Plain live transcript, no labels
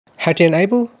How to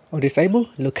enable or disable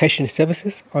location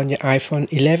services on your iPhone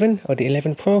 11 or the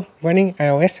 11 Pro running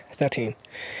iOS 13.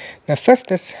 Now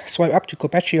first, let's swipe up to go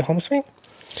back to your home screen.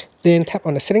 Then tap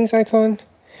on the settings icon.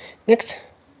 Next,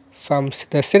 from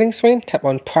the settings screen, tap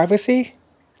on privacy.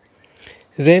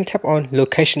 Then tap on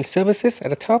location services at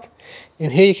the top.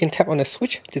 And here you can tap on the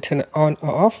switch to turn it on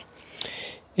or off.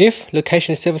 If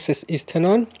location services is turned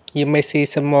on, you may see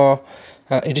some more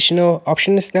additional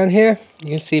options down here.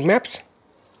 You can see maps.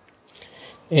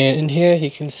 And in here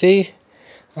you can see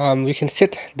we can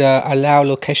set the allow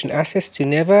location access to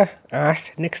never,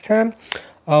 ask next time,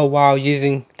 or while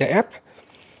using the app.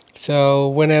 So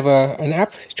whenever an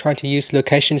app is trying to use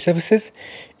location services,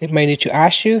 it may need to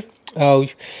ask you, or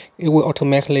it will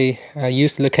automatically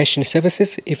use location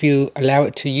services if you allow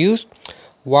it to use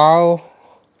while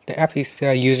the app is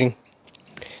using.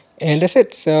 And that's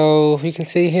it. So you can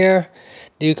see here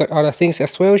you got other things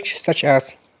as well, such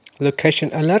as location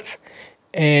alerts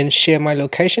and share my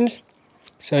locations.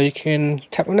 So you can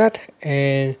tap on that,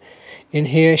 and in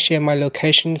here share my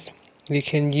locations, you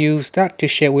can use that to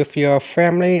share with your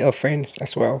family or friends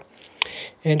as well.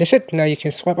 And that's it. Now you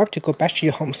can swipe up to go back to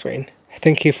your home screen.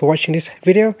 Thank you for watching this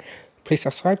video. Please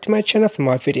subscribe to my channel for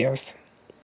more videos.